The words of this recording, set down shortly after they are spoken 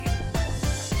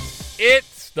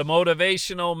It's the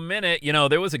Motivational Minute. You know,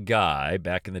 there was a guy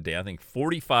back in the day, I think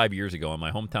 45 years ago in my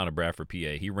hometown of Bradford,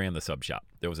 PA. He ran the sub shop.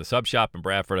 There was a sub shop in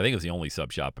Bradford. I think it was the only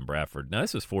sub shop in Bradford. Now,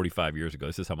 this was 45 years ago.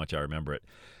 This is how much I remember it.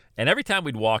 And every time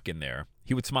we'd walk in there,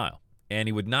 he would smile. And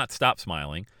he would not stop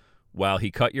smiling while he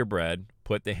cut your bread,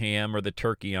 put the ham or the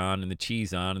turkey on and the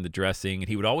cheese on and the dressing. And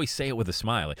he would always say it with a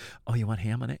smile. Like, oh, you want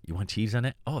ham on it? You want cheese on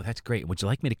it? Oh, that's great. Would you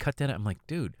like me to cut that? I'm like,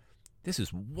 dude, this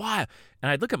is wild.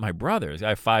 And I'd look at my brothers. I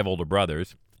have 5 older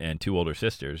brothers and 2 older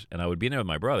sisters. And I would be in there with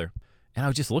my brother. And I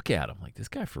would just look at him like, this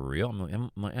guy for real?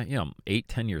 I'm 8,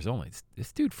 10 years old. Like,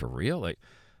 this dude for real? Like,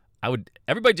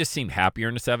 everybody just seemed happier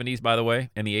in the 70s, by the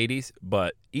way, in the 80s.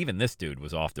 But even this dude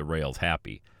was off the rails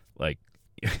happy. Like,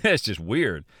 it's just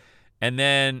weird. And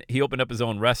then he opened up his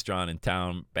own restaurant in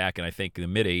town back in, I think, the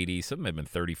mid-'80s. Some had been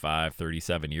 35,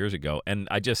 37 years ago. And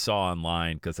I just saw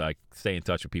online, because I stay in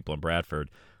touch with people in Bradford,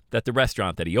 that the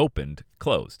restaurant that he opened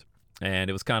closed. And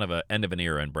it was kind of an end of an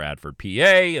era in Bradford, PA,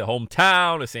 the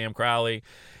hometown of Sam Crowley.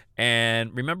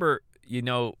 And remember, you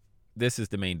know, this is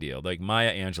the main deal. Like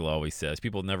Maya Angelou always says,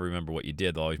 people never remember what you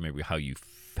did. They'll always remember how you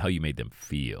made them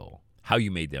feel. How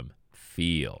you made them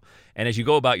feel. And as you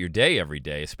go about your day every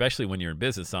day, especially when you're in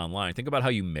business online, think about how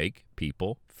you make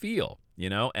people feel. You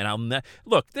know, and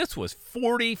look, this was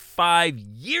 45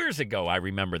 years ago. I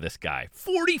remember this guy.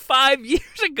 45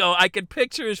 years ago, I could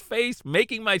picture his face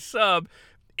making my sub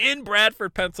in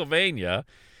Bradford, Pennsylvania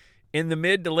in the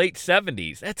mid to late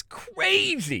 70s. That's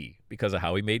crazy because of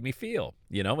how he made me feel.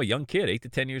 You know, a young kid, 8 to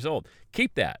 10 years old.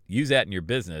 Keep that. Use that in your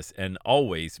business and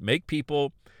always make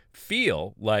people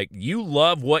feel like you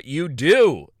love what you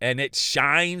do and it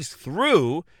shines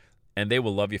through. And they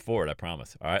will love you for it, I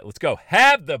promise. All right, let's go.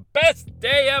 Have the best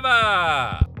day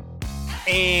ever.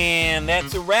 And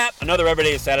that's a wrap. Another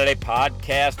Everyday is Saturday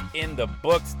podcast in the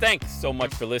books. Thanks so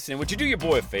much for listening. Would you do your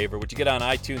boy a favor? Would you get on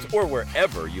iTunes or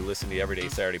wherever you listen to the Everyday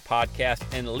Saturday podcast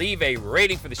and leave a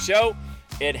rating for the show?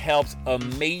 It helps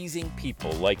amazing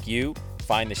people like you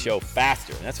find the show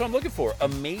faster. And that's what I'm looking for,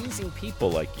 amazing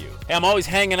people like you. Hey, I'm always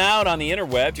hanging out on the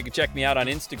interwebs. You can check me out on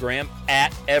Instagram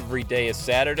at Everyday is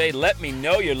Saturday. Let me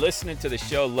know you're listening to the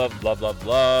show.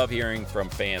 Love hearing from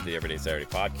fans of the Everyday Saturday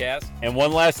podcast. And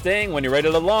one last thing, when you're ready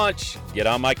to launch, get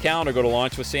on my calendar, go to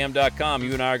launchwithsam.com.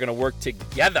 You and I are going to work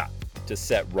together to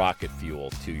set rocket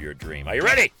fuel to your dream. Are you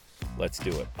ready? Let's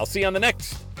do it. I'll see you on the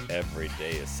next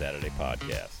Everyday is Saturday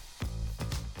podcast.